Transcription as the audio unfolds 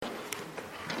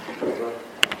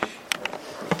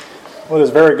Well, it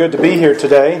is very good to be here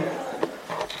today,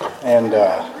 and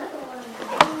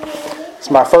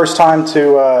it's my first time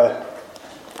to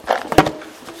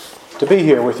be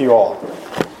here with you all.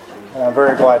 And I'm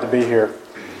very glad to be here.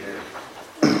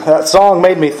 That song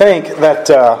made me think that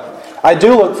I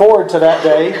do look forward to that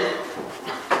day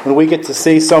when we get to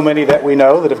see so many that we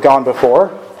know that have gone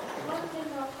before.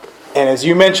 And as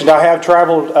you mentioned, I have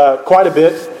traveled quite a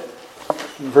bit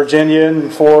in Virginia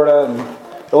and Florida and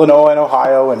Illinois and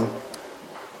Ohio and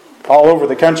all over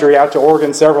the country, out to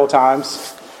Oregon several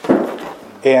times.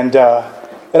 And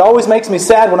it always makes me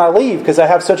sad when I leave because I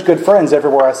have such good friends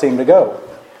everywhere I seem to go.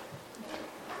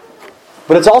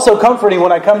 But it's also comforting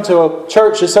when I come to a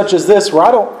church such as this where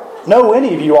I don't know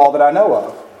any of you all that I know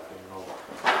of.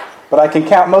 But I can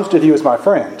count most of you as my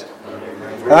friend.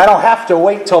 And I don't have to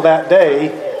wait till that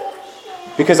day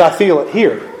because I feel it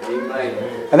here.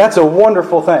 And that's a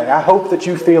wonderful thing. I hope that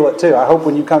you feel it too. I hope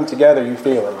when you come together you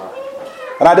feel it.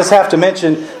 And I just have to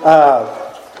mention, my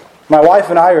wife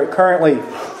and I are currently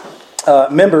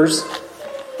members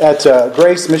at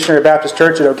Grace Missionary Baptist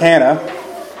Church at Ocana.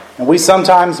 And we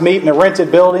sometimes meet in a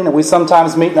rented building and we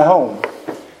sometimes meet in a home.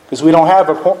 Because we don't have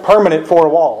a permanent four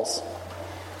walls.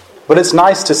 But it's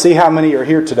nice to see how many are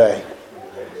here today.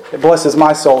 It blesses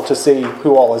my soul to see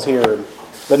who all is here and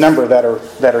the number that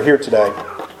are here today.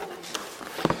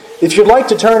 If you'd like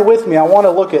to turn with me, I want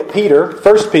to look at Peter,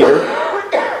 1 Peter.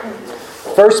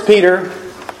 1 Peter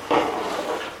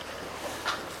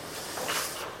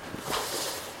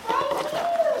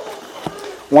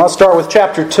I want to start with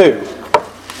chapter 2.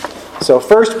 So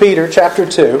 1 Peter chapter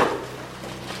 2.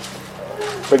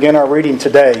 Begin our reading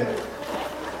today.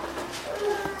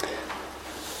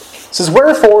 It says,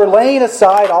 "Wherefore, laying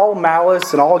aside all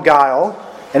malice and all guile,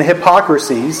 and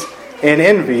hypocrisies, and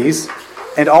envies,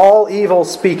 and all evil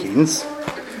speakings,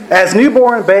 as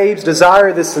newborn babes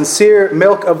desire the sincere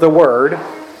milk of the word,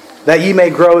 that ye may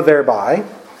grow thereby.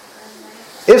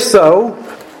 If so,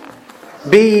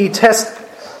 be ye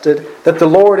tested that the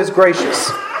Lord is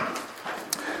gracious,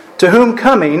 to whom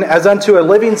coming as unto a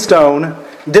living stone,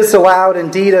 disallowed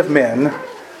indeed of men,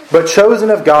 but chosen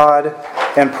of God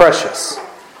and precious.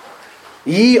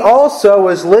 Ye also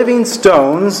as living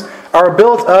stones are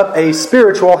built up a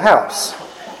spiritual house,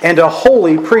 and a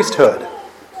holy priesthood,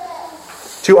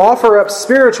 to offer up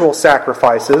spiritual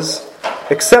sacrifices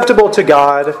acceptable to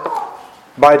God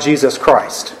by Jesus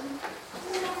Christ.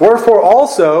 Wherefore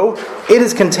also it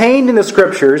is contained in the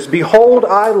Scriptures, Behold,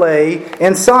 I lay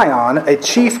in Sion a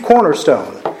chief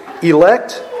cornerstone,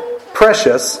 elect,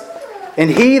 precious, and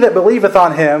he that believeth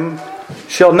on him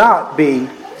shall not be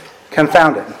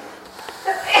confounded.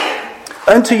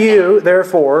 Unto you,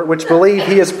 therefore, which believe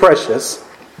he is precious,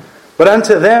 but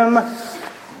unto them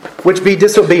which be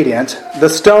disobedient, the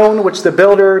stone which the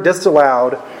builder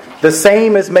disallowed, the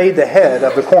same is made the head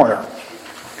of the corner.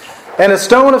 And a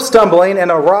stone of stumbling and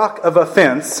a rock of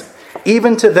offense,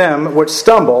 even to them which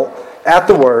stumble at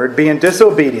the word, being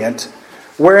disobedient,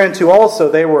 whereunto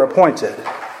also they were appointed.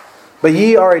 But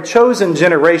ye are a chosen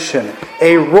generation,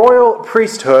 a royal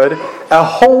priesthood, a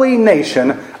holy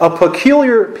nation, a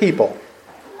peculiar people,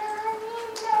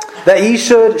 that ye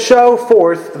should show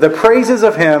forth the praises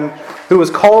of him who has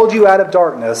called you out of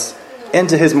darkness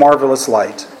into his marvelous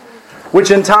light, which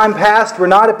in time past were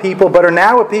not a people, but are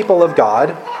now a people of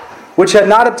God, which had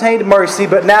not obtained mercy,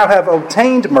 but now have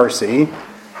obtained mercy.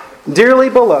 Dearly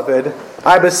beloved,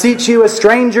 I beseech you as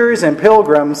strangers and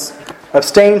pilgrims,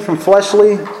 abstain from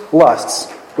fleshly lusts,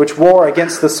 which war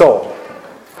against the soul,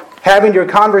 having your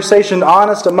conversation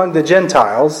honest among the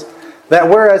Gentiles, that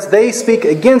whereas they speak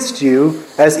against you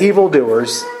as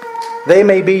evildoers, they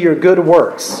may be your good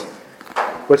works,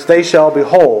 which they shall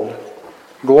behold,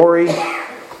 glorifying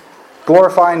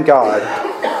God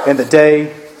in the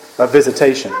day of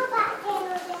visitation."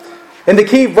 And the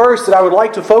key verse that I would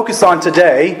like to focus on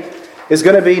today is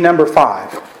going to be number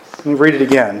 5. Let me read it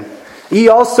again. "Ye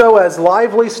also as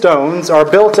lively stones are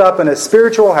built up in a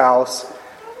spiritual house,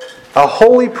 a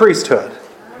holy priesthood,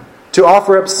 to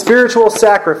offer up spiritual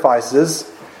sacrifices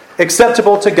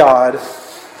acceptable to God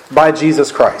by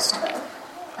Jesus Christ."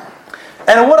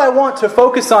 And what I want to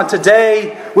focus on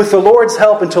today with the Lord's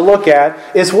help and to look at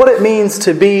is what it means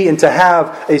to be and to have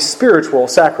a spiritual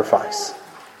sacrifice.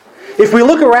 If we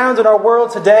look around in our world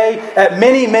today at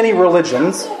many, many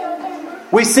religions,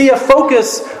 we see a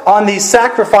focus on the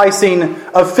sacrificing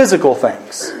of physical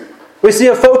things. We see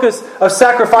a focus of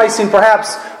sacrificing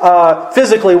perhaps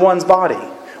physically one's body.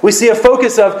 We see a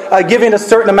focus of giving a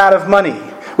certain amount of money.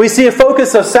 We see a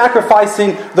focus of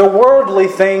sacrificing the worldly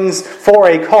things for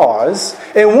a cause.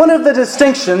 And one of the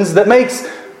distinctions that makes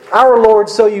our Lord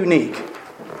so unique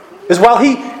is while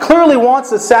He clearly wants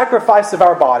the sacrifice of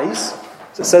our bodies,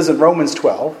 as it says in Romans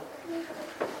 12,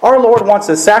 our Lord wants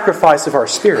a sacrifice of our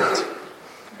spirit.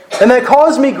 And that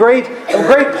caused me great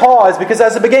pause, because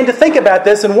as I began to think about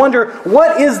this and wonder,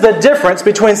 what is the difference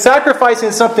between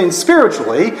sacrificing something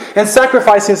spiritually and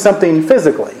sacrificing something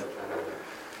physically?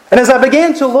 And as I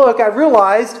began to look, I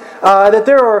realized that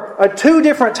there are two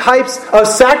different types of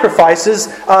sacrifices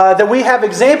that we have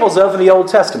examples of in the Old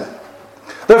Testament.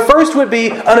 The first would be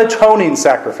an atoning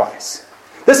sacrifice.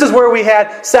 This is where we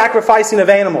had sacrificing of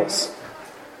animals,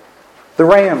 the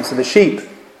rams and the sheep,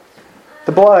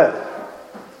 the blood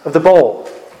of the bull.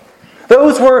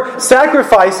 Those were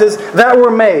sacrifices that were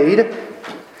made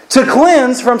to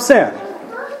cleanse from sin.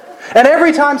 And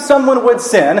every time someone would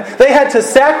sin, they had to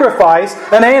sacrifice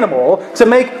an animal to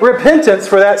make repentance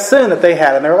for that sin that they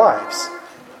had in their lives.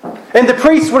 And the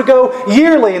priests would go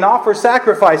yearly and offer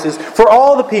sacrifices for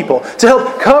all the people to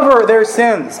help cover their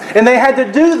sins. And they had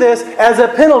to do this as a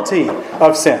penalty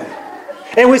of sin.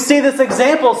 And we see this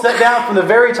example set down from the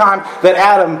very time that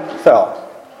Adam fell.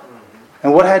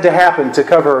 And what had to happen to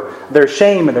cover their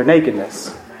shame and their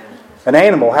nakedness? An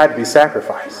animal had to be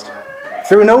sacrificed.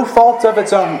 Through no fault of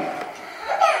its own.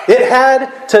 It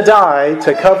had to die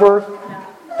to cover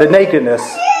the nakedness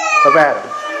of Adam.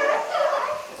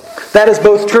 That is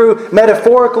both true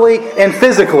metaphorically and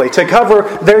physically, to cover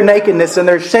their nakedness and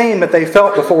their shame that they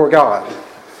felt before God.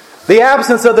 The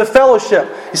absence of the fellowship,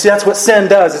 you see, that's what sin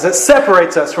does, is it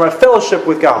separates us from a fellowship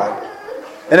with God.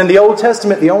 And in the Old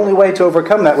Testament, the only way to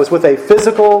overcome that was with a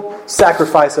physical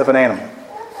sacrifice of an animal.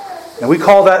 And we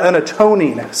call that an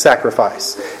atoning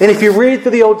sacrifice. And if you read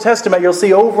through the Old Testament, you'll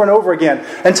see over and over again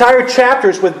entire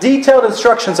chapters with detailed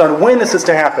instructions on when this is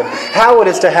to happen, how it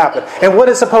is to happen, and what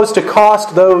it's supposed to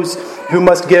cost those who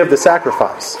must give the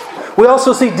sacrifice. We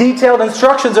also see detailed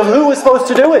instructions of who is supposed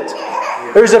to do it.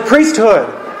 There's a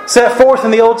priesthood set forth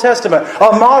in the Old Testament,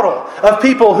 a model of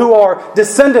people who are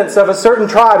descendants of a certain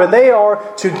tribe, and they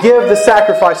are to give the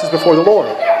sacrifices before the Lord.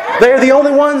 They are the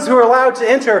only ones who are allowed to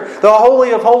enter the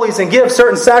Holy of Holies and give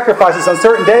certain sacrifices on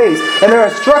certain days, and there are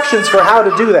instructions for how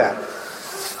to do that.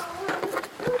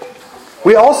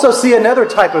 We also see another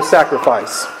type of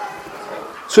sacrifice.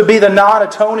 This would be the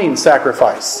non-atoning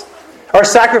sacrifice. Our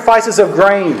sacrifices of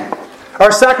grain,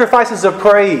 our sacrifices of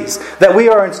praise that we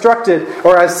are instructed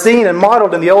or have seen and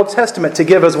modeled in the Old Testament to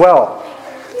give as well.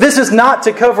 This is not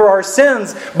to cover our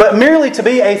sins, but merely to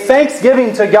be a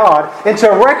thanksgiving to God and to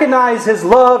recognize His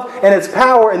love and His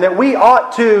power, and that we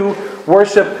ought to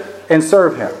worship and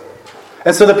serve Him.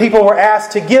 And so the people were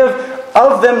asked to give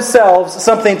of themselves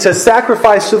something to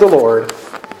sacrifice to the Lord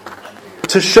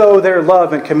to show their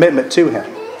love and commitment to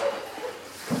Him.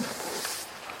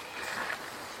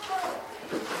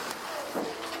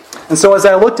 And so as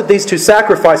I looked at these two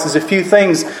sacrifices, a few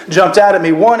things jumped out at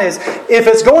me. One is, if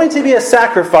it's going to be a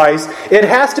sacrifice, it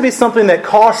has to be something that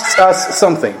costs us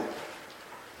something.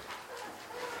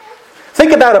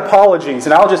 Think about apologies,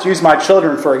 and I'll just use my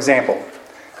children for example.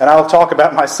 And I'll talk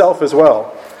about myself as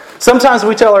well. Sometimes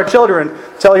we tell our children,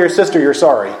 tell your sister you're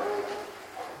sorry.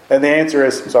 And the answer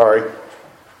is, sorry.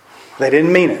 They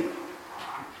didn't mean it.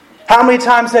 How many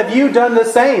times have you done the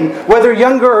same? Whether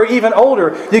younger or even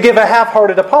older, you give a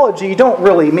half-hearted apology, you don't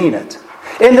really mean it.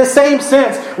 In the same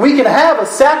sense, we can have a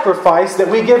sacrifice that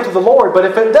we give to the Lord, but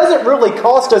if it doesn't really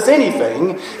cost us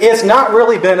anything, it's not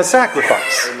really been a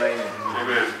sacrifice.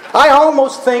 Amen. I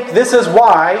almost think this is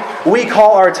why we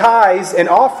call our tithes and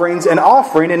offerings an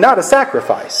offering and not a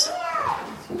sacrifice.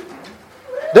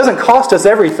 It doesn't cost us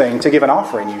everything to give an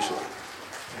offering usually.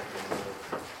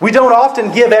 We don't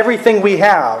often give everything we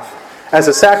have as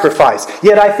a sacrifice,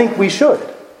 yet I think we should.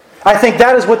 I think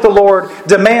that is what the Lord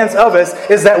demands of us,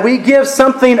 is that we give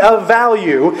something of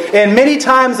value. And many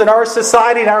times in our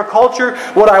society, in our culture,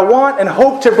 what I want and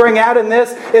hope to bring out in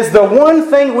this is the one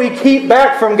thing we keep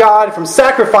back from God, from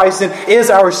sacrificing, is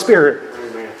our spirit.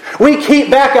 We keep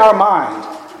back our mind.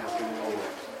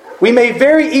 We may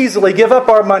very easily give up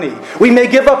our money. We may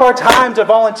give up our time to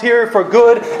volunteer for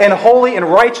good and holy and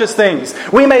righteous things.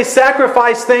 We may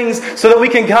sacrifice things so that we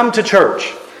can come to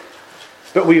church.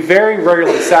 But we very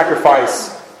rarely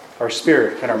sacrifice our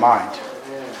spirit and our mind.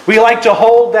 We like to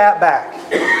hold that back.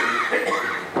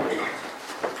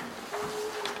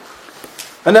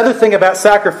 Another thing about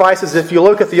sacrifices, if you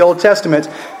look at the Old Testament,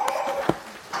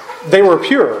 they were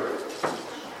pure.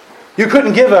 You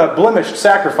couldn't give a blemished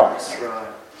sacrifice.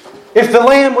 If the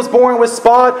lamb was born with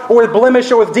spot or with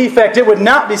blemish or with defect, it would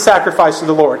not be sacrificed to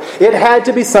the Lord. It had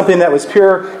to be something that was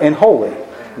pure and holy,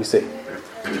 you see.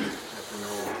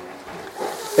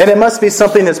 And it must be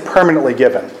something that's permanently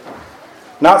given.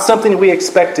 Not something we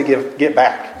expect to get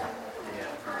back.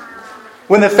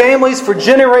 When the families for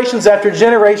generations after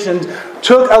generations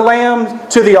took a lamb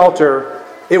to the altar,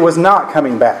 it was not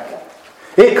coming back.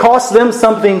 It cost them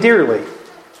something dearly.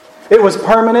 It was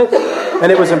permanent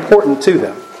and it was important to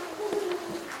them.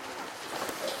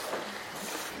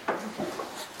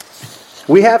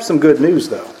 We have some good news,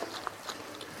 though.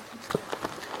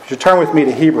 You should turn with me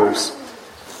to Hebrews.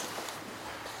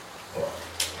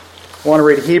 I want to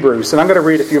read Hebrews, and I'm going to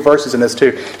read a few verses in this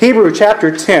too. Hebrews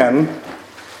chapter 10,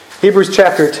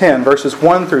 verses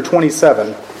 1 through 27.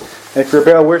 And if you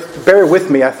bear with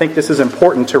me, I think this is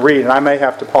important to read, and I may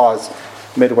have to pause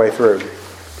midway through.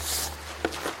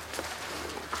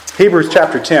 Hebrews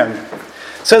chapter 10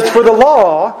 says, "For the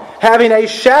law, having a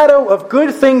shadow of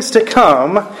good things to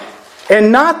come,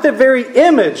 and not the very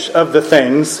image of the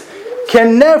things,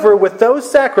 can never, with those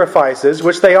sacrifices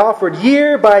which they offered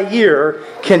year by year,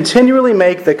 continually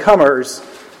make the comers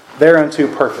thereunto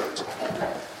perfect."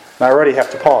 And I already have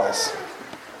to pause.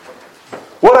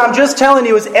 What I'm just telling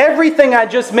you is everything I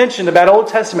just mentioned about Old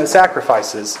Testament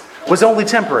sacrifices was only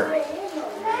temporary.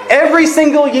 Every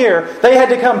single year, they had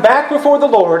to come back before the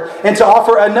Lord and to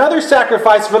offer another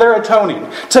sacrifice for their atoning,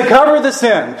 to cover the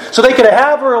sin, so they could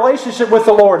have a relationship with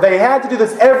the Lord. They had to do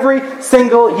this every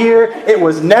single year. It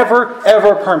was never,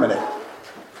 ever permanent.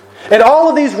 And all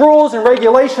of these rules and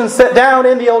regulations set down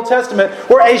in the Old Testament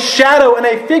were a shadow and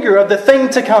a figure of the thing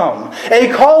to come. A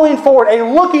calling forward, a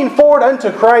looking forward unto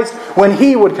Christ when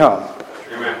He would come.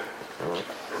 Amen.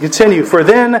 Continue, "For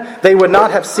then they would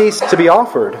not have ceased to be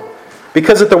offered,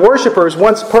 because that the worshippers,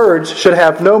 once purged, should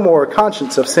have no more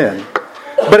conscience of sin.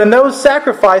 But in those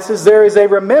sacrifices there is a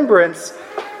remembrance,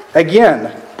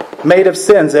 again, made of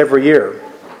sins every year.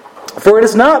 For it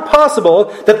is not possible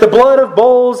that the blood of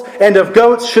bulls and of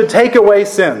goats should take away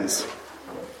sins.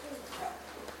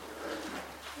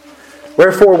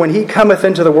 Wherefore, when He cometh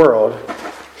into the world,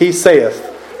 He saith,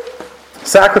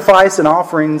 Sacrifice and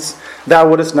offerings thou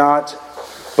wouldest not,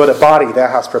 but a body thou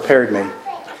hast prepared me.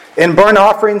 In burnt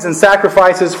offerings and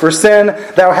sacrifices for sin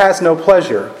thou hast no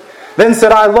pleasure. Then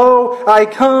said I, Lo, I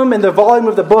come, in the volume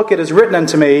of the book it is written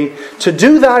unto me, to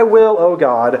do thy will, O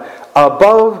God,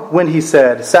 above when He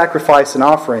said, Sacrifice and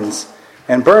offerings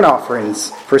and burnt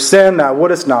offerings for sin thou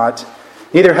wouldest not,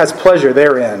 neither hast pleasure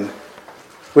therein,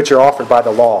 which are offered by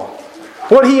the law.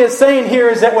 What he is saying here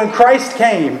is that when Christ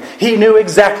came, He knew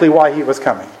exactly why He was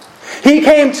coming. He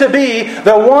came to be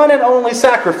the one and only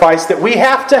sacrifice that we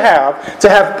have to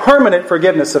have permanent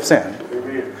forgiveness of sin.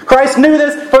 Christ knew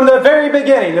this from the very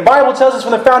beginning. The Bible tells us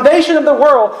from the foundation of the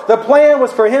world, the plan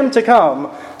was for Him to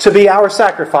come to be our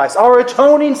sacrifice, our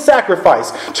atoning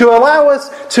sacrifice, to allow us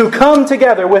to come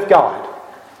together with God.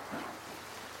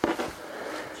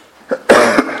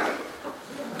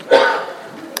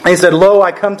 He said, Lo,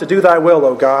 I come to do thy will,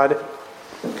 O God.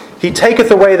 He taketh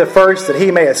away the first that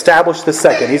He may establish the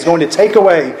second. He's going to take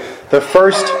away the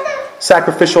first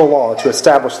sacrificial law to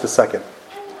establish the second.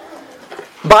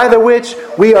 By the which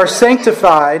we are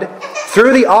sanctified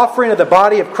through the offering of the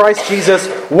body of Christ Jesus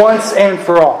once and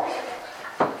for all.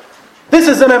 This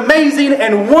is an amazing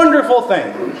and wonderful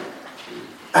thing.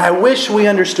 I wish we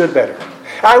understood better.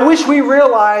 I wish we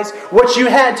realized what you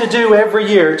had to do every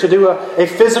year to do a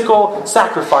physical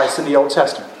sacrifice in the Old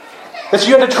Testament. That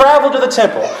you had to travel to the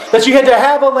temple. That you had to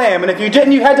have a lamb. And if you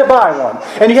didn't, you had to buy one.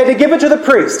 And you had to give it to the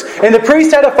priest. And the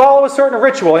priest had to follow a certain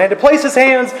ritual. And had to place his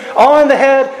hands on the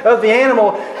head of the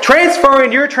animal,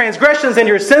 transferring your transgressions and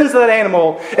your sins to that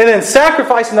animal, and then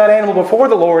sacrificing that animal before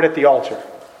the Lord at the altar.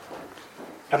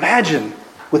 Imagine,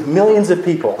 with millions of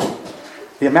people,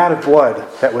 the amount of blood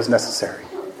that was necessary.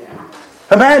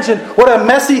 Imagine what a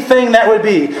messy thing that would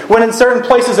be when in certain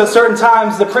places at certain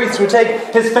times the priest would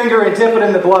take his finger and dip it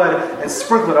in the blood and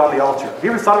sprinkle it on the altar. Have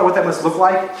you ever thought about what that must look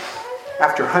like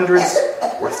after hundreds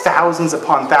or thousands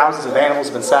upon thousands of animals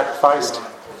have been sacrificed?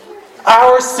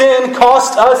 Our sin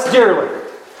cost us dearly.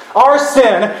 Our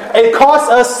sin, it costs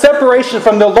us separation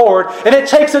from the Lord, and it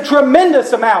takes a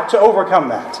tremendous amount to overcome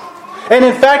that. And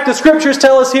in fact, the Scriptures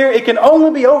tell us here it can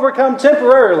only be overcome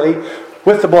temporarily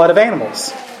with the blood of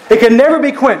animals. It can never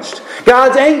be quenched.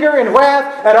 God's anger and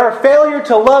wrath at our failure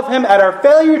to love Him, at our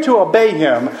failure to obey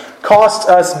Him, costs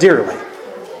us dearly.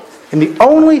 And the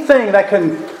only thing that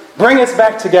can bring us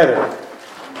back together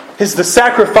is the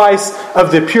sacrifice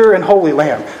of the pure and holy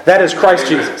Lamb. That is Christ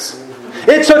Jesus.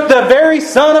 It took the very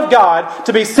Son of God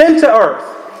to be sent to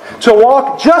earth, to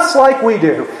walk just like we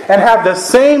do, and have the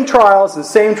same trials and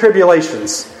same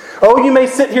tribulations. Oh, you may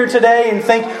sit here today and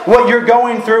think what you're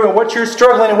going through and what you're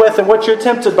struggling with and what you're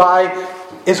tempted by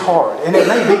is hard. And it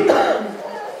may be.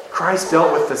 Christ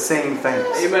dealt with the same things.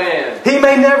 Amen. He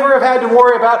may never have had to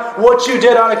worry about what you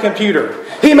did on a computer.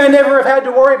 He may never have had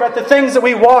to worry about the things that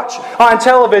we watch on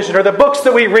television or the books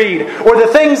that we read or the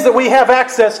things that we have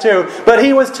access to. But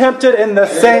He was tempted in the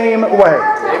same way.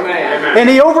 Amen. And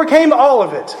He overcame all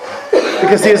of it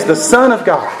because He is the Son of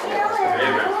God.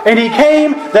 And He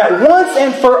came that once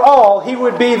and for all He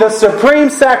would be the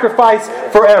supreme sacrifice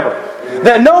forever.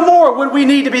 That no more would we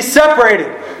need to be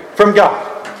separated from God.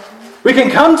 We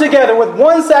can come together with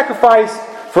one sacrifice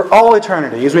for all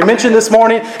eternity. As we mentioned this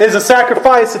morning, it is a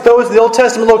sacrifice that those in the Old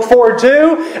Testament look forward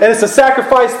to, and it's a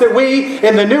sacrifice that we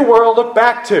in the New World look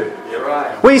back to. You're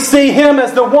right. We see Him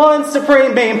as the one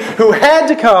supreme being who had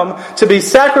to come to be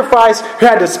sacrificed, who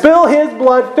had to spill His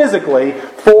blood physically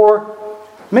for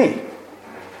me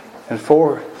and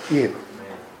for you.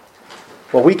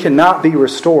 Well, we cannot be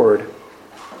restored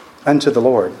unto the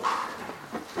Lord.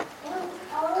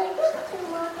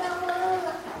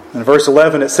 In verse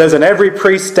 11 it says, "And every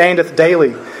priest standeth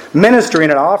daily, ministering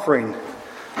and offering,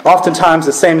 oftentimes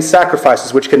the same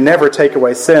sacrifices, which can never take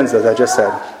away sins," as I just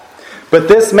said. "But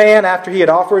this man, after he had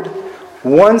offered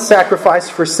one sacrifice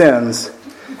for sins,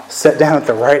 sat down at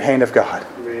the right hand of God."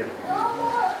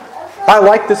 I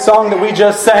like the song that we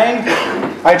just sang.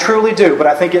 I truly do, but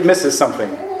I think it misses something.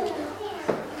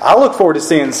 I look forward to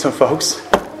seeing some folks.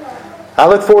 I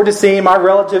look forward to seeing my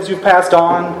relatives who've passed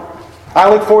on. I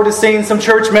look forward to seeing some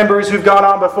church members who've gone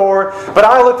on before. But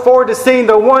I look forward to seeing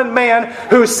the one man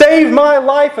who saved my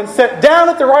life and sat down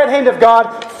at the right hand of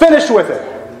God, finished with it.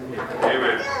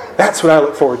 Amen. That's what I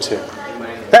look forward to.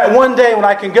 That one day when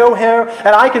I can go here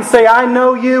and I can say, "I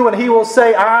know you," and He will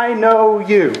say, "I know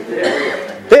you."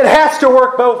 It has to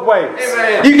work both ways.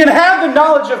 Amen. You can have the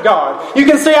knowledge of God. You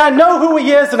can say, "I know who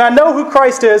He is and I know who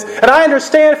Christ is and I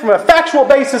understand from a factual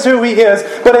basis who He is."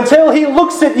 But until He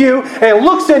looks at you and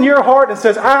looks in your heart and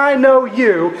says, "I know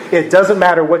you," it doesn't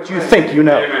matter what you think you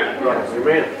know. Amen.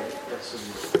 Amen.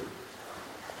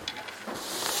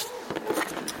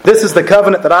 "This is the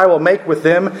covenant that I will make with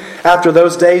them after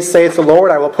those days, saith the Lord.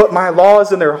 I will put my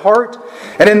laws in their heart,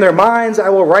 and in their minds I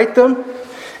will write them.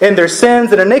 And their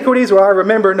sins and iniquities will I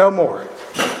remember no more."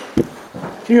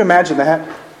 Can you imagine that?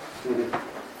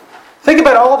 Think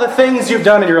about all the things you've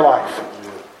done in your life.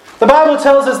 The Bible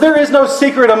tells us there is no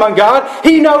secret among God.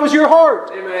 He knows your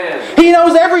heart. Amen. He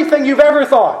knows everything you've ever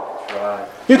thought. Right.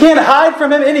 You can't hide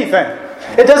from Him anything.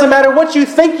 It doesn't matter what you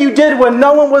think you did when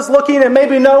no one was looking, and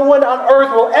maybe no one on earth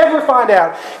will ever find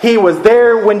out. He was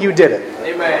there when you did it.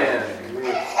 Amen.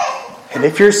 And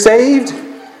if you're saved,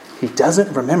 He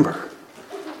doesn't remember.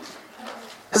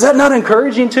 Is that not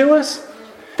encouraging to us?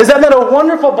 Is that not a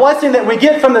wonderful blessing that we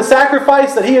get from the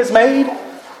sacrifice that He has made?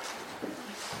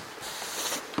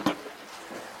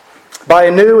 "By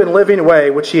a new and living way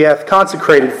which He hath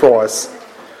consecrated for us,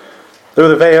 through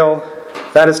the veil,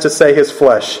 that is to say, His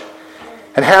flesh.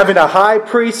 And having a high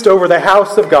priest over the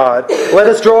house of God, let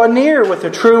us draw near with a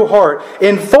true heart,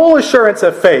 in full assurance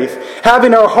of faith,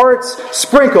 having our hearts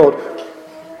sprinkled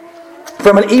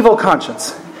from an evil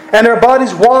conscience, and our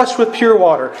bodies washed with pure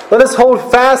water. Let us hold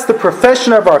fast the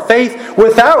profession of our faith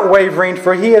without wavering,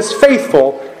 for He is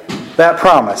faithful that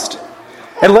promised.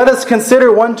 And let us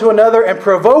consider one to another and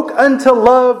provoke unto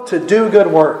love to do good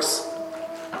works."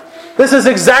 This is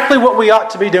exactly what we ought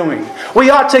to be doing. We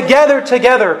ought to gather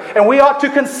together, and we ought to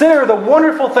consider the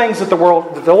wonderful things that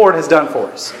the Lord has done for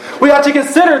us. We ought to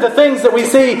consider the things that we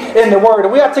see in the Word,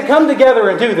 and we ought to come together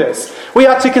and do this. We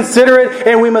ought to consider it,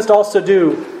 and we must also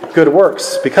do good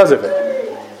works because of it.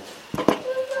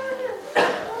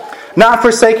 "Not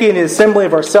forsaking the assembly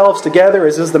of ourselves together,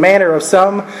 as is the manner of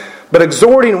some, but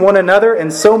exhorting one another,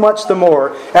 and so much the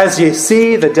more, as ye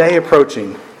see the day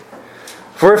approaching.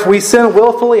 For if we sin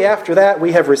willfully after that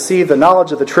we have received the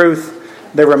knowledge of the truth,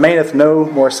 there remaineth no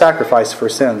more sacrifice for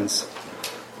sins."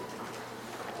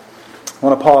 I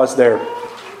want to pause there.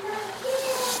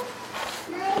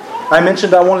 I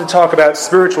mentioned I wanted to talk about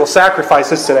spiritual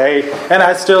sacrifices today, and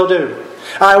I still do.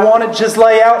 I want to just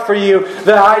lay out for you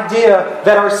the idea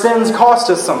that our sins cost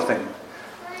us something.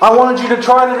 I wanted you to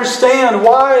try and understand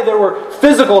why there were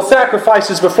physical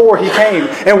sacrifices before He came,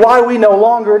 and why we no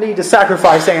longer need to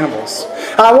sacrifice animals.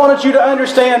 I wanted you to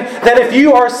understand that if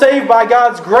you are saved by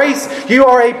God's grace, you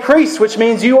are a priest, which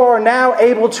means you are now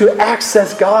able to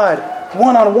access God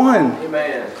one-on-one.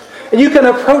 Amen. And you can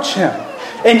approach Him.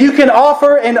 And you can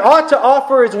offer, and ought to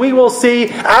offer, as we will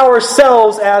see,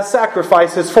 ourselves as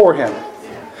sacrifices for Him.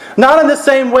 Not in the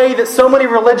same way that so many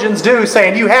religions do,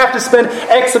 saying you have to spend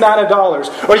X amount of dollars,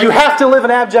 or you have to live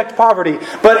in abject poverty,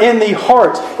 but in the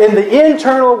heart, in the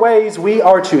internal ways, we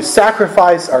are to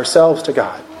sacrifice ourselves to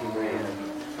God.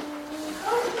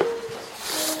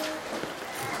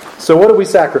 So what do we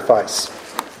sacrifice?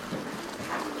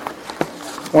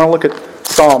 I want to look at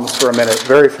Psalms for a minute.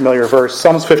 Very familiar verse.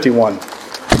 Psalms 51.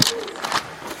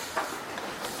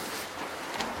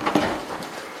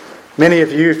 Many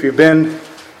of you, if you've been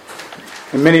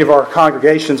in many of our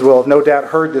congregations, will have no doubt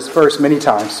heard this verse many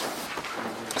times.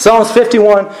 Psalms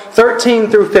 51,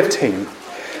 13 through 15.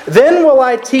 Then will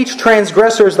I teach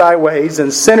transgressors thy ways,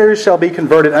 and sinners shall be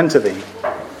converted unto thee.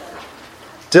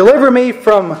 Deliver me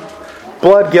from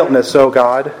blood guiltness, O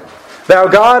God, thou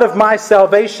God of my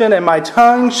salvation, and my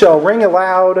tongue shall ring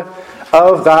aloud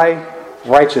of thy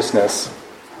righteousness.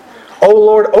 O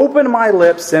Lord, open my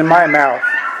lips and my mouth,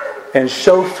 and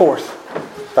show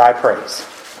forth thy praise.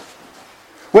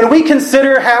 When we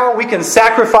consider how we can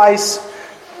sacrifice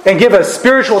and give a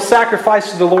spiritual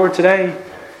sacrifice to the Lord today,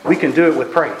 we can do it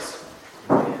with praise.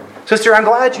 Sister, I'm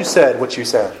glad you said what you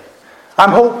said. I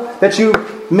hope that you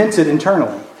meant it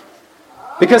internally.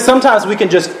 Because sometimes we can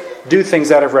just do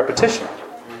things out of repetition.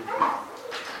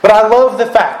 But I love the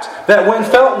fact that when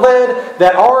felt led,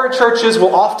 that our churches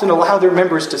will often allow their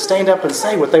members to stand up and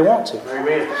say what they want to.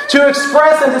 Amen. To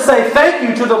express and to say thank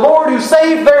you to the Lord who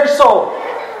saved their soul.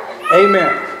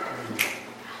 Amen.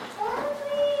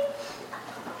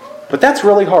 But that's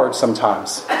really hard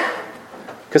sometimes.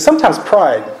 Because sometimes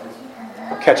pride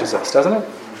catches us, doesn't it?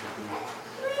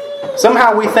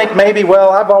 Somehow we think maybe,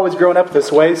 well, I've always grown up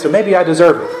this way, so maybe I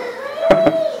deserve it.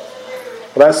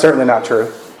 Well, that's certainly not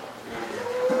true.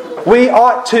 We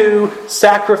ought to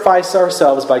sacrifice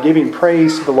ourselves by giving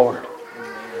praise to the Lord.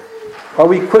 Are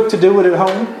we quick to do it at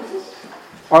home?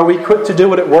 Are we quick to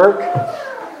do it at work?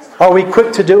 Are we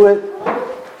quick to do it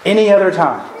any other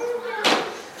time?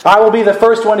 I will be the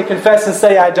first one to confess and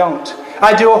say I don't.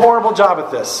 I do a horrible job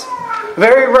at this.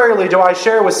 Very rarely do I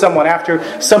share with someone after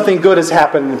something good has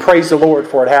happened and praise the Lord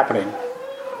for it happening.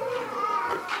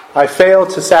 I fail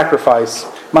to sacrifice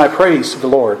my praise to the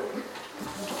Lord.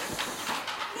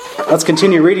 Let's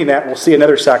continue reading that. We'll see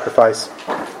another sacrifice.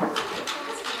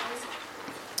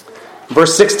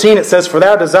 Verse 16 it says, For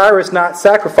thou desirest not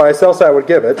sacrifice, else I would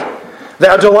give it.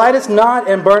 Thou delightest not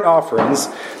in burnt offerings.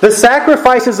 The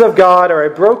sacrifices of God are a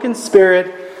broken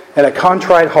spirit and a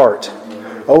contrite heart.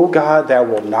 O God, thou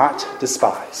wilt not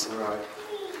despise.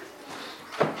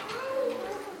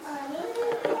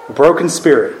 Broken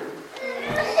spirit.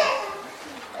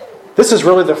 This is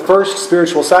really the first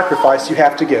spiritual sacrifice you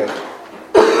have to give.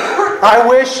 I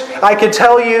wish I could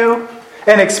tell you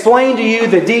and explain to you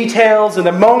the details and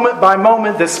the moment by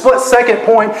moment, the split-second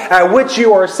point at which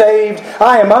you are saved.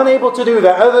 I am unable to do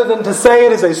that other than to say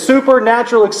it is a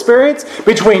supernatural experience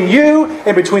between you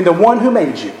and between the one who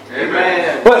made you.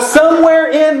 Amen. But somewhere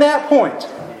in that point,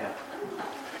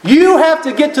 you have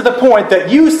to get to the point that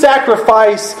you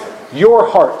sacrifice your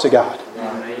heart to God.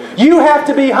 You have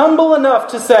to be humble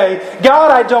enough to say, God,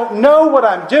 I don't know what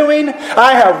I'm doing.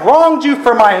 I have wronged you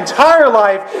for my entire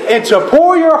life. And to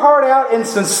pour your heart out and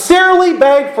sincerely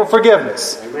beg for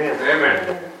forgiveness. Amen.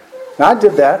 Amen. Now, I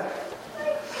did that.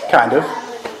 Kind of.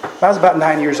 I was about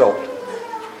 9 years old.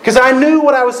 Because I knew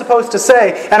what I was supposed to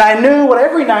say. And I knew what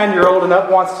every 9-year-old and up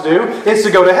wants to do is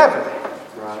to go to heaven.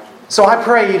 So I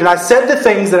prayed and I said the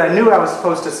things that I knew I was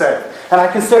supposed to say. And I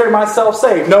considered myself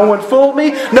saved. No one fooled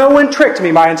me. No one tricked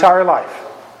me my entire life.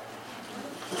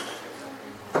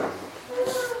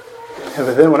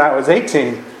 But then when I was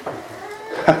 18,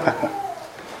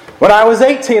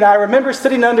 I remember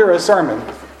sitting under a sermon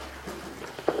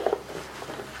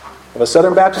of a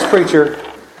Southern Baptist preacher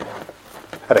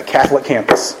at a Catholic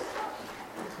campus.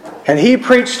 And he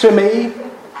preached to me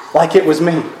like it was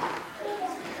me.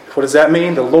 What does that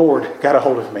mean? The Lord got a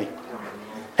hold of me.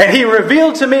 And He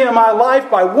revealed to me in my life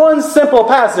by one simple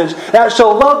passage, Thou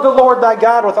shalt love the Lord thy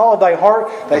God with all thy heart,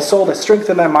 thy soul, thy strength,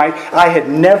 and thy might. I had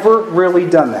never really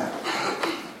done that.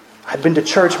 I'd been to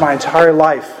church my entire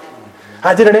life.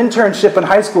 I did an internship in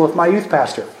high school with my youth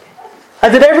pastor. I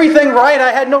did everything right.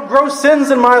 I had no gross sins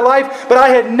in my life, but I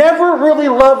had never really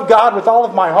loved God with all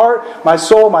of my heart, my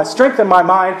soul, my strength, and my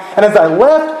mind. And as I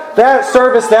left that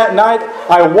service that night,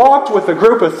 I walked with a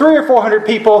group of 300 or 400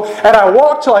 people, and I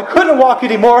walked till I couldn't walk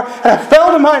anymore, and I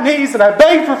fell to my knees and I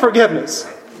begged for forgiveness.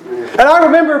 And I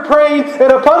remember praying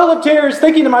in a puddle of tears,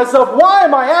 thinking to myself, why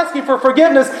am I asking for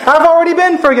forgiveness? I've already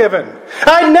been forgiven.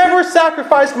 I never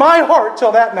sacrificed my heart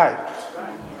till that night.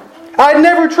 I'd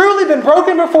never truly been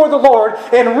broken before the Lord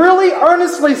and really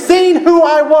earnestly seen who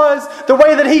I was the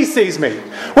way that He sees me,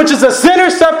 which is a sinner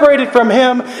separated from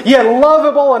Him, yet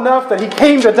lovable enough that He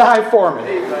came to die for me.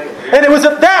 And it was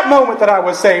at that moment that I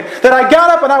was saved, that I got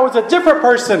up and I was a different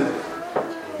person.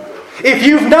 If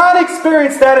you've not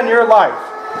experienced that in your life,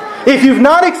 if you've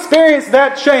not experienced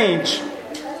that change,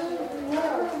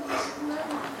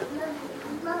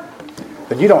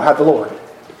 you don't have the Lord.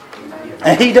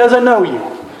 And He doesn't know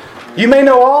you. You may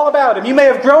know all about Him. You may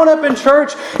have grown up in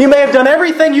church. You may have done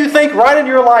everything you think right in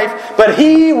your life. But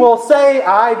He will say,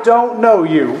 I don't know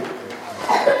you,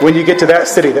 when you get to that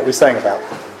city that we sang about.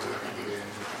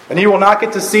 And you will not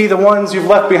get to see the ones you've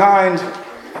left behind.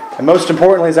 And most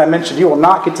importantly, as I mentioned, you will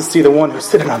not get to see the one who's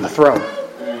sitting on the throne.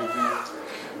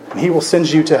 And He will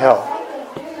send you to hell.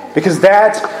 Because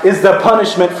that is the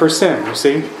punishment for sin, you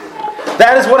see.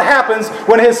 That is what happens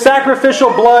when His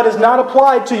sacrificial blood is not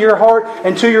applied to your heart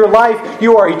and to your life.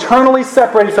 You are eternally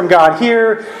separated from God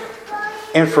here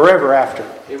and forever after.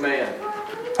 Amen.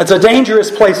 It's a dangerous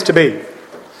place to be.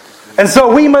 And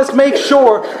so we must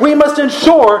ensure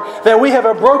that we have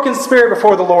a broken spirit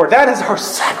before the Lord. That is our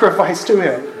sacrifice to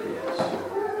Him.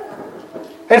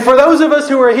 And for those of us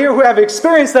who are here who have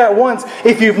experienced that once,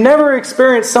 if you've never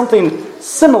experienced something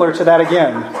similar to that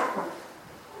again,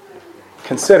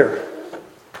 consider.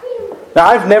 Now,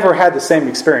 I've never had the same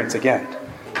experience again.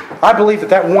 I believe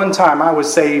that one time I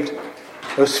was saved,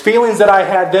 those feelings that I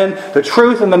had then, the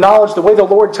truth and the knowledge, the way the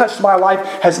Lord touched my life,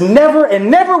 has never and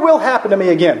never will happen to me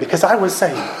again because I was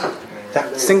saved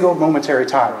that single momentary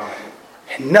time.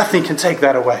 And nothing can take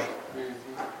that away.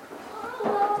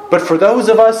 But for those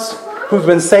of us who've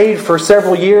been saved for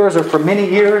several years or for many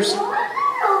years,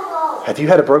 have you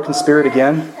had a broken spirit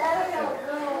again?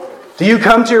 Do you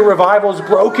come to your revivals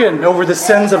broken over the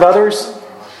sins of others?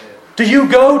 Do you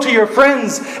go to your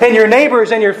friends and your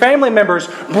neighbors and your family members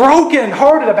broken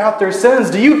hearted about their sins?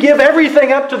 Do you give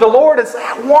everything up to the Lord and say,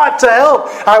 I want to help.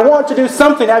 I want to do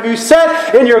something. Have you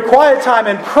sat in your quiet time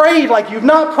and prayed like you've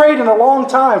not prayed in a long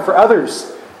time for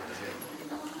others?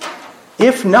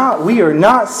 If not, we are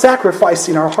not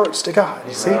sacrificing our hearts to God,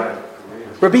 you see?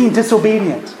 We're being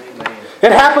disobedient.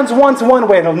 It happens once one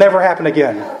way, it'll never happen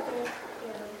again.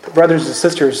 But brothers and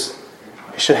sisters,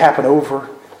 it should happen over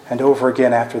and over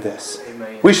again after this.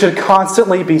 Amen. We should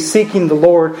constantly be seeking the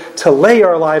Lord to lay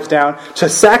our lives down, to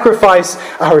sacrifice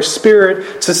our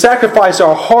spirit, to sacrifice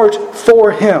our heart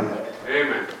for Him.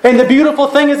 Amen. And the beautiful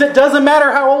thing is it doesn't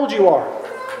matter how old you are.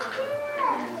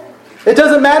 It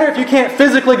doesn't matter if you can't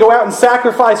physically go out and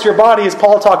sacrifice your body, as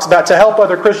Paul talks about, to help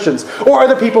other Christians or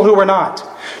other people who are not.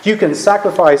 You can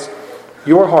sacrifice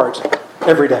your heart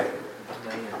every day.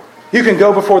 You can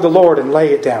go before the Lord and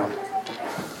lay it down.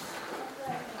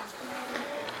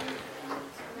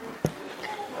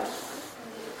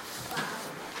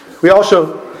 We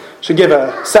also should give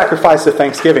a sacrifice of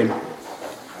thanksgiving.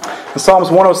 In Psalms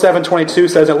 107:22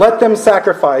 says, and let them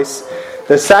sacrifice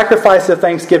the sacrifice of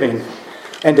thanksgiving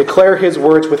and declare His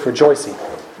words with rejoicing.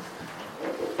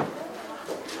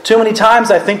 Too many times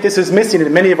I think this is missing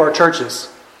in many of our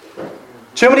churches.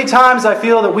 Too many times I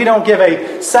feel that we don't give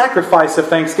a sacrifice of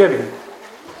thanksgiving.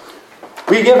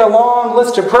 We give a long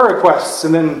list of prayer requests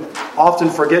and then often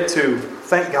forget to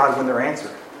thank God when they're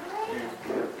answered.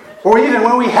 Or even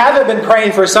when we haven't been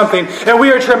praying for something and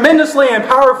we are tremendously and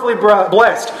powerfully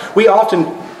blessed, we often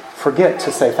forget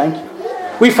to say thank you.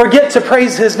 We forget to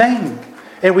praise His name.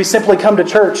 And we simply come to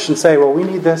church and say, well, we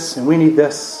need this and we need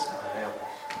this.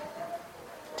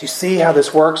 Do you see how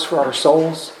this works for our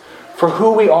souls? For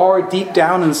who we are deep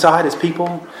down inside as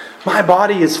people? My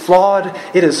body is flawed,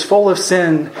 it is full of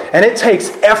sin, and it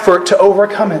takes effort to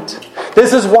overcome it.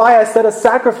 This is why I said a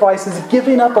sacrifice is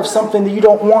giving up of something that you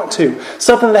don't want to,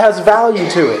 something that has value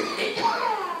to it.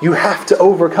 You have to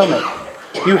overcome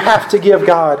it. You have to give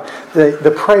God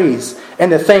the praise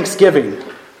and the thanksgiving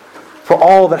for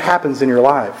all that happens in your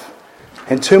life.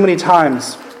 And too many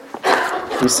times,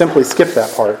 we simply skip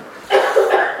that part.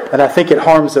 And I think it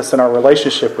harms us in our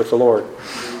relationship with the Lord.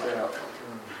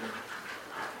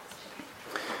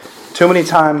 Too many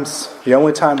times, the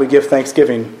only time we give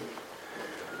thanksgiving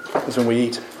is when we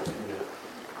eat.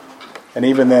 And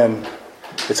even then,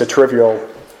 it's a trivial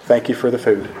thank you for the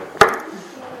food.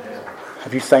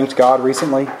 Have you thanked God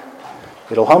recently?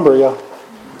 It'll humble you.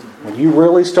 When you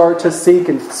really start to seek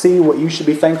and see what you should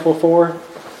be thankful for,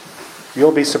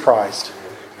 you'll be surprised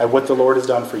at what the Lord has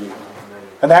done for you.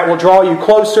 And that will draw you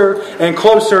closer and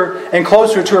closer and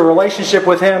closer to a relationship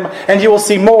with Him. And you will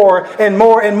see more and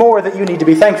more and more that you need to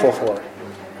be thankful for.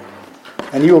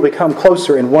 And you will become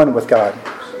closer in one with God.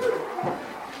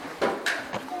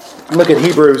 Look at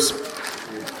Hebrews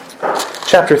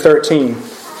chapter 13.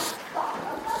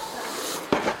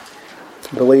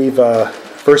 I believe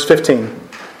verse 15.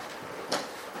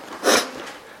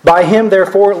 By Him,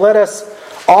 therefore, let us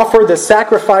offer the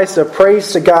sacrifice of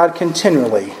praise to God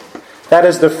continually. That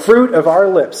is the fruit of our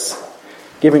lips,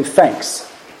 giving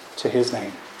thanks to His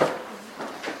name.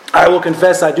 I will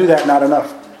confess I do that not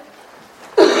enough.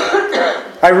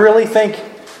 I really think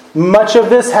much of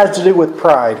this has to do with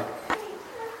pride.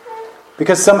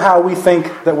 because somehow we think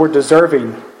that we're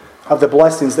deserving of the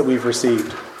blessings that we've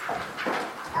received.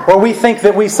 Or we think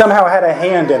that we somehow had a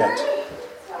hand in it.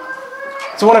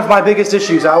 It's one of my biggest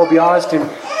issues, I will be honest and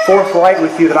forthright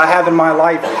with you, that I have in my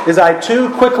life, is I too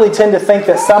quickly tend to think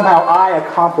that somehow I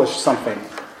accomplished something.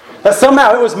 That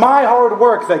somehow it was my hard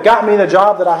work that got me the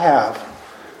job that I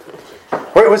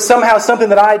have. Or it was somehow something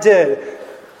that I did.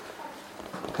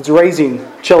 It's raising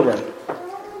children.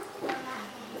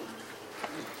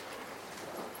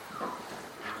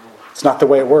 It's not the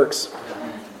way it works.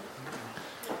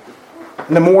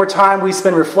 And the more time we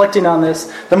spend reflecting on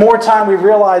this, the more time we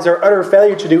realize our utter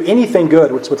failure to do anything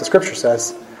good, which is what the Scripture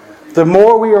says, the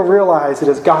more we will realize it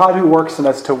is God who works in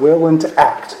us to will and to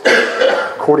act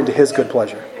according to His good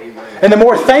pleasure. And the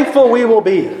more thankful we will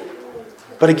be.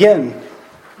 But again,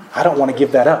 I don't want to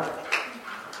give that up.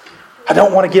 I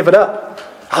don't want to give it up.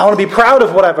 I want to be proud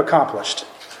of what I've accomplished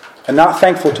and not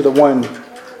thankful to the one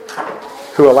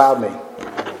who allowed me.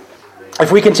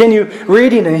 If we continue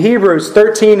reading in Hebrews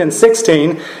 13 and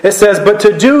 16, it says, "But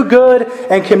to do good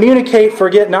and communicate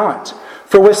forget not,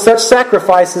 for with such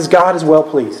sacrifices God is well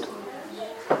pleased."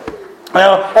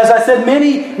 Now, as I said,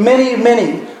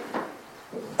 many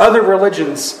other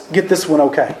religions get this one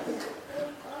okay.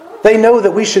 They know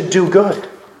that we should do good.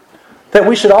 That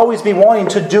we should always be wanting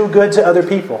to do good to other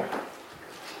people.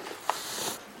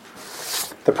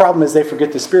 The problem is they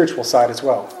forget the spiritual side as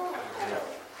well.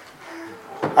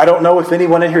 I don't know if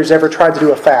anyone in here has ever tried to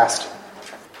do a fast.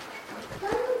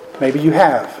 Maybe you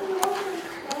have.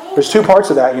 There's two parts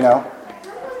of that, you know.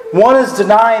 One is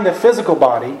denying the physical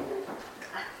body,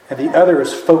 and the other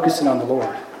is focusing on the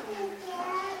Lord.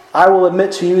 I will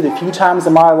admit to you the few times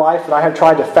in my life that I have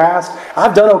tried to fast,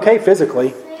 I've done okay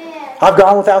physically. I've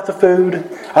gone without the food,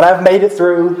 and I've made it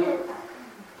through.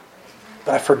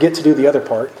 But I forget to do the other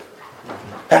part.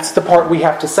 That's the part we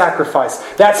have to sacrifice.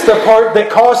 That's the part that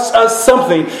costs us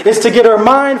something, is to get our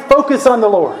mind focused on the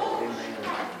Lord.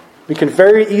 We can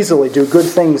very easily do good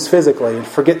things physically and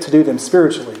forget to do them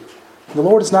spiritually. The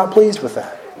Lord is not pleased with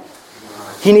that.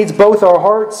 He needs both our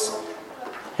hearts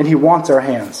and He wants our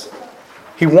hands.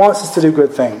 He wants us to do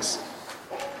good things.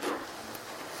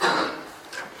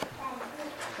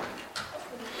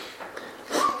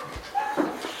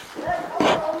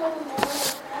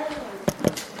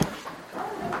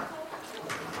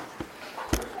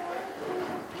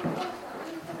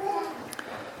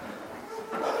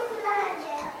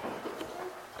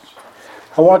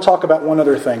 I want to talk about one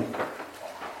other thing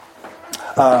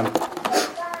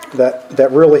that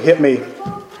really hit me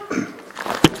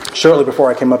shortly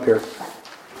before I came up here.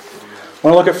 I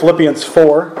want to look at Philippians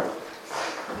 4,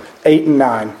 8 and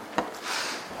 9.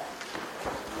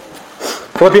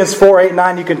 Philippians 4, 8 and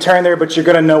 9, you can turn there, but you're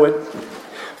going to know it.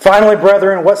 "Finally,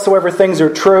 brethren, whatsoever things are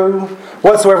true,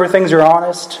 whatsoever things are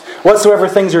honest, whatsoever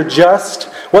things are just,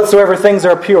 whatsoever things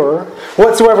are pure,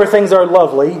 whatsoever things are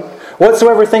lovely,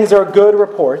 whatsoever things are good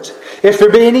report, if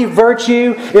there be any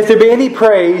virtue, if there be any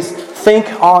praise, think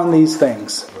on these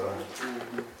things."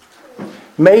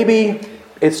 Maybe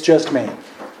it's just me.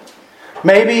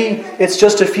 Maybe it's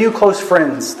just a few close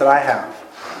friends that I have.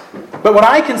 But when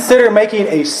I consider making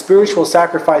a spiritual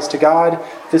sacrifice to God,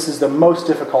 this is the most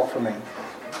difficult for me.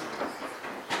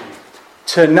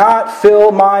 To not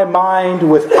fill my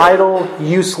mind with idle,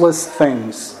 useless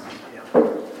things.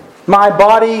 My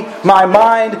body, my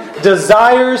mind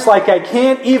desires like I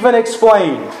can't even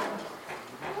explain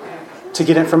to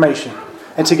get information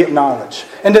and to get knowledge.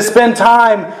 And to spend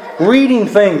time reading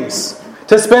things.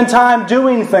 To spend time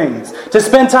doing things. To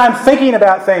spend time thinking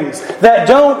about things that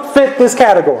don't fit this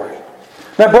category.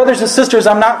 Now, brothers and sisters,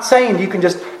 I'm not saying you can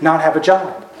just not have a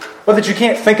job. Or that you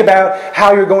can't think about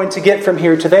how you're going to get from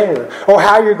here to there. Or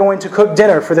how you're going to cook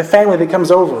dinner for the family that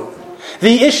comes over.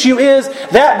 The issue is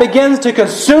that begins to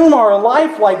consume our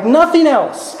life like nothing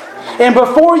else. And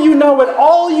before you know it,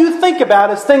 all you think about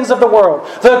is things of the world,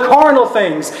 the carnal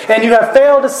things, and you have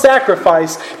failed to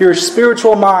sacrifice your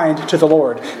spiritual mind to the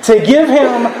Lord, to give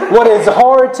Him what is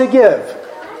hard to give,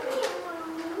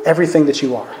 everything that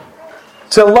you are.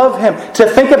 To love Him, to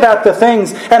think about the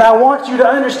things. And I want you to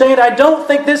understand, I don't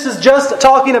think this is just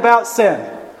talking about sin.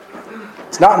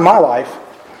 It's not in my life.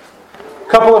 A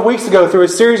couple of weeks ago, through a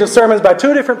series of sermons by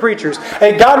two different preachers,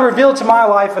 God revealed to my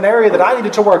life an area that I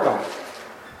needed to work on.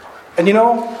 And you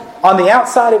know, on the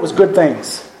outside it was good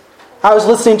things. I was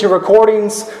listening to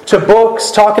recordings, to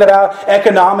books talking about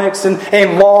economics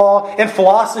and law and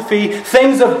philosophy,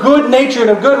 things of good nature and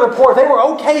of good report. They were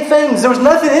okay things. There was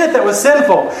nothing in it that was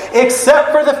sinful,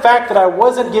 except for the fact that I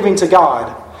wasn't giving to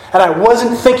God. And I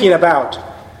wasn't thinking about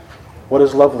what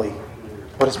is lovely,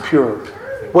 what is pure,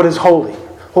 what is holy.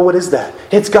 Well, what is that?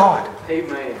 It's God.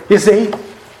 Amen. You see?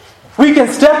 We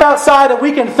can step outside and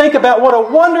we can think about what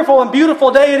a wonderful and beautiful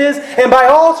day it is, and by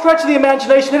all stretch of the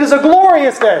imagination, it is a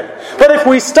glorious day. But if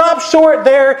we stop short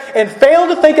there and fail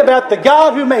to think about the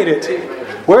God who made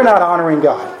it, we're not honoring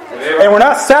God. And we're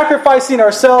not sacrificing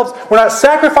ourselves, we're not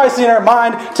sacrificing our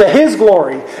mind to His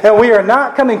glory, and we are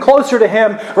not coming closer to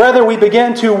Him. Rather, we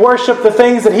begin to worship the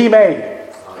things that He made.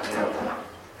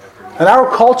 In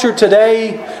our culture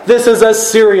today, this is a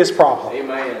serious problem.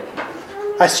 Amen.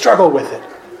 I struggle with it.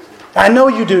 I know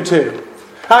you do too.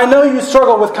 I know you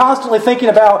struggle with constantly thinking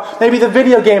about maybe the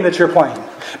video game that you're playing,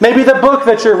 maybe the book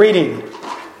that you're reading,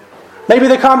 maybe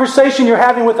the conversation you're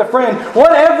having with a friend.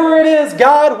 Whatever it is,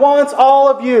 God wants all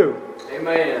of you.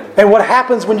 Amen. And what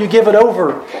happens when you give it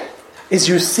over is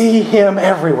you see Him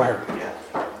everywhere.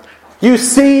 You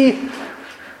see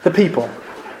the people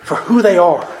for who they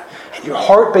are. And your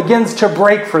heart begins to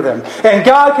break for them. And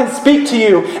God can speak to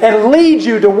you and lead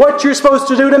you to what you're supposed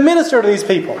to do to minister to these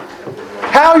people.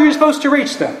 How you're supposed to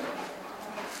reach them.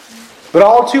 But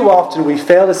all too often we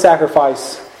fail to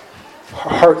sacrifice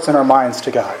our hearts and our minds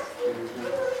to God.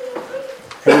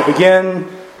 And we begin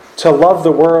to love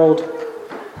the world.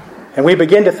 And we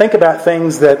begin to think about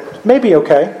things that may be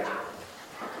okay,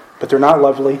 but they're not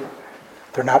lovely.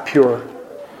 They're not pure.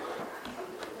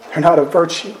 They're not a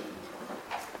virtue.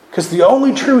 Because the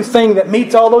only true thing that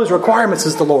meets all those requirements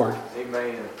is the Lord.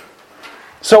 Amen.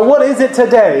 So what is it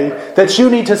today that you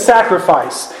need to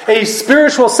sacrifice? A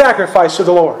spiritual sacrifice to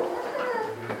the Lord.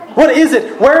 What is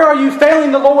it? Where are you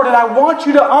failing the Lord? And I want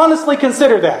you to honestly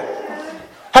consider that.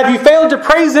 Have you failed to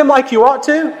praise Him like you ought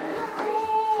to?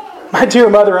 My dear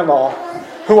mother-in-law,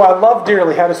 who I love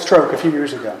dearly, had a stroke a few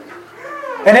years ago.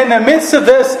 And in the midst of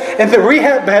this, in the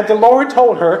rehab bed, the Lord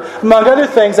told her, among other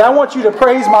things, I want you to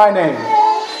praise my name.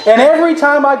 And every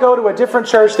time I go to a different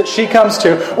church that she comes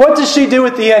to, what does she do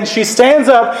at the end? She stands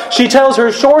up, she tells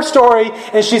her short story,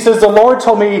 and she says, the Lord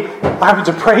told me I'm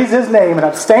to praise His name, and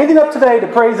I'm standing up today to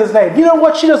praise His name. You know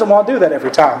what? She doesn't want to do that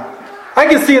every time. I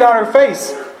can see it on her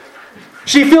face.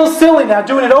 She feels silly now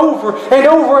doing it over and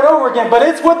over and over again, but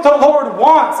it's what the Lord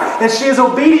wants, and she is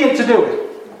obedient to do it.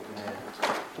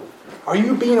 Are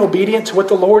you being obedient to what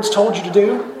the Lord's told you to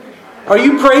do? Are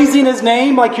you praising His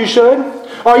name like you should?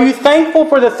 Are you thankful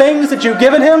for the things that you've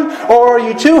given Him? Or are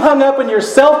you too hung up in your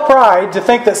self-pride to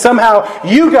think that somehow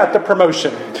you got the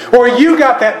promotion? Or you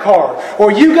got that car?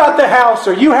 Or you got the house?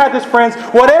 Or you had this friends?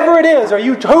 Whatever it is, are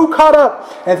you too caught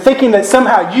up and thinking that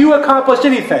somehow you accomplished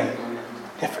anything?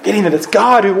 And forgetting that it's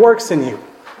God who works in you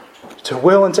to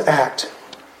will and to act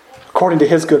according to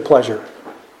His good pleasure.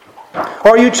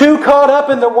 Are you too caught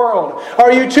up in the world?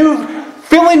 Are you too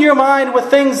filling your mind with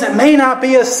things that may not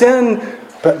be a sin,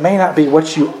 but may not be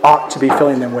what you ought to be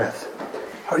filling them with?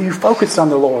 Are you focused on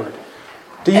the Lord?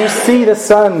 Do you see the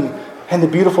sun and the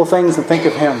beautiful things and think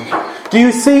of Him? Do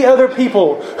you see other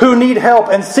people who need help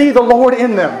and see the Lord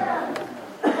in them?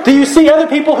 Do you see other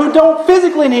people who don't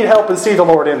physically need help and see the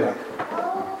Lord in them?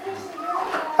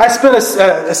 I spent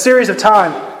a series of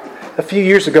time a few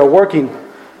years ago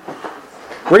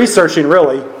researching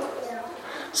really,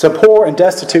 some poor and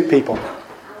destitute people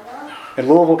in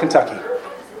Louisville, Kentucky.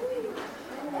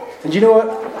 And you know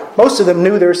what? Most of them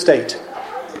knew their state.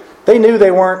 They knew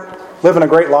they weren't living a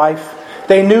great life.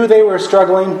 They knew they were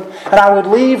struggling. And I would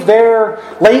leave there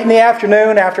late in the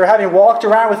afternoon after having walked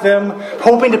around with them,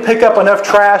 hoping to pick up enough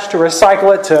trash to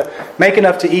recycle it to make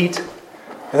enough to eat.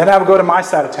 And then I would go to my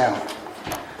side of town.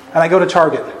 And I'd go to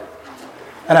Target.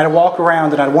 And I'd walk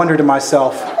around and I'd wonder to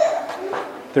myself,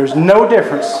 there's no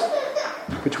difference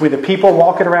between the people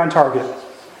walking around Target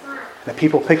and the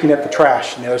people picking up the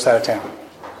trash on the other side of town.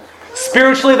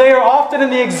 Spiritually, they are often in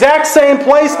the exact same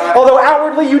place, although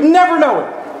outwardly you'd never know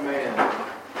it.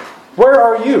 Where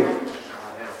are you?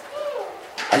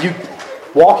 Are you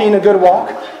walking a good walk?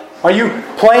 Are you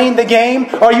playing the game?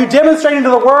 Are you demonstrating to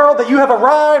the world that you have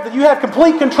arrived, that you have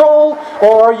complete control?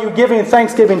 Or are you giving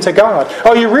thanksgiving to God?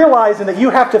 Are you realizing that you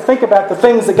have to think about the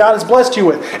things that God has blessed you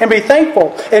with and be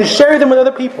thankful and share them with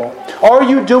other people? Are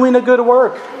you doing a good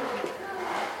work?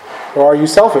 Or are you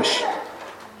selfish?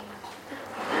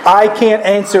 I can't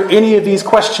answer any of these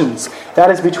questions.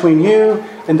 That is between you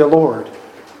and the Lord.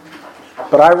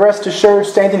 But I rest assured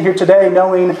standing here today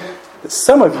knowing that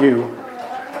some of you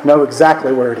know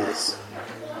exactly where it is.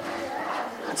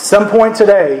 At some point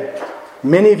today,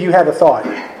 many of you have a thought.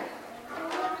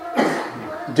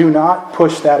 Do not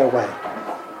push that away.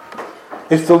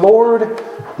 If the Lord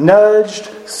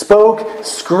nudged, spoke,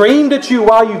 screamed at you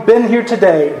while you've been here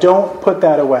today, don't put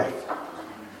that away.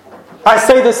 I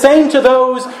say the same to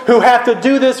those who have to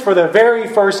do this for the very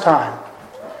first time.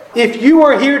 If you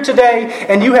are here today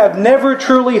and you have never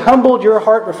truly humbled your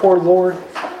heart before the Lord,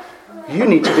 you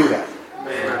need to do that.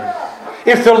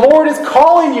 If the Lord is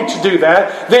calling you to do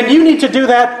that, then you need to do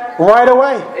that right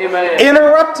away. Amen.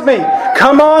 Interrupt me.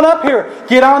 Come on up here.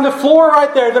 Get on the floor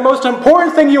right there. The most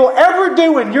important thing you will ever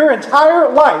do in your entire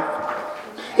life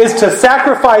is to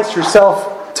sacrifice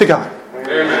yourself to God.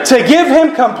 Amen. To give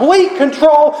Him complete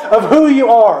control of who you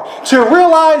are. To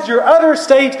realize your utter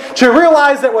state. To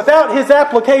realize that without His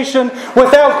application,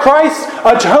 without Christ's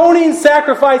atoning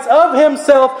sacrifice of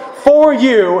Himself for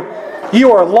you,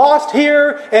 you are lost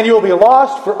here and you will be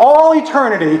lost for all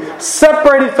eternity,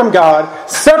 separated from God,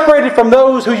 separated from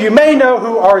those who you may know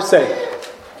who are saved.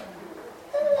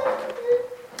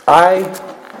 I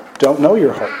don't know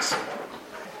your hearts.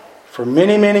 For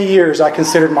many, many years I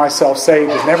considered myself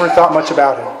saved and never thought much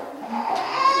about it.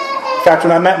 In fact,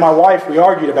 when I met my wife, we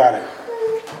argued about it.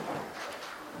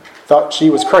 Thought she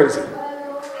was crazy.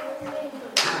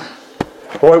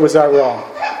 Boy, was I wrong.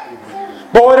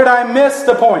 Boy, did I miss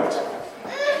the point.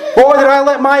 Boy, did I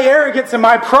let my arrogance and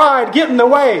my pride get in the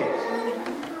way.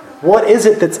 What is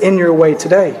it that's in your way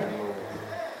today?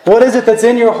 What is it that's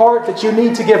in your heart that you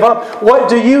need to give up? What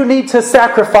do you need to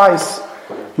sacrifice?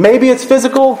 Maybe it's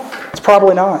physical. It's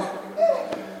probably not.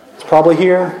 It's probably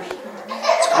here.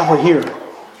 It's probably here.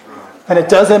 And it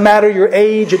doesn't matter your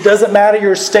age. It doesn't matter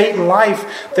your state in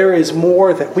life. There is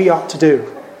more that we ought to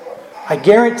do. I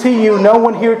guarantee you no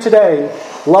one here today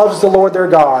loves the Lord their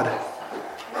God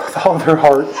with all their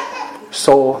heart, their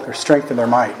soul, their strength, and their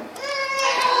might.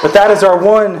 But that is our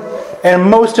one and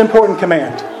most important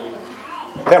command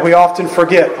that we often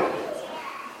forget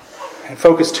and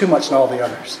focus too much on all the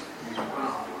others.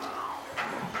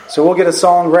 So we'll get a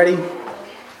song ready.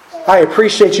 I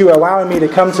appreciate you allowing me to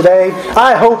come today.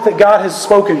 I hope that God has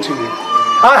spoken to you.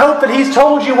 I hope that He's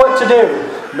told you what to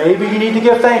do. Maybe you need to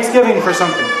give thanksgiving for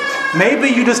something. Maybe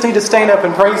you just need to stand up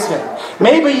and praise Him.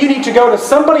 Maybe you need to go to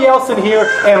somebody else in here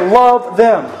and love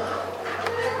them.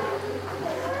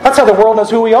 That's how the world knows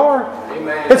who we are.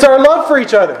 Amen. It's our love for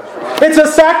each other. It's a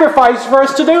sacrifice for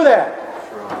us to do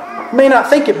that. You may not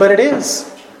think it, but it is.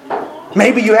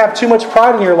 Maybe you have too much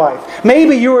pride in your life.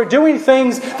 Maybe you are doing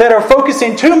things that are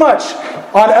focusing too much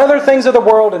on other things of the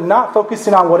world and not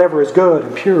focusing on whatever is good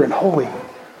and pure and holy,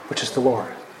 which is the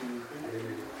Lord.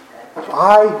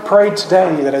 I pray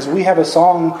today that as we have a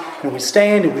song and we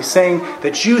stand and we sing,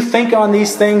 that you think on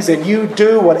these things and you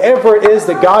do whatever it is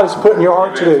that God has put in your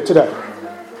heart to do today.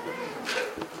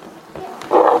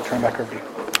 I'll turn back over to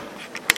you.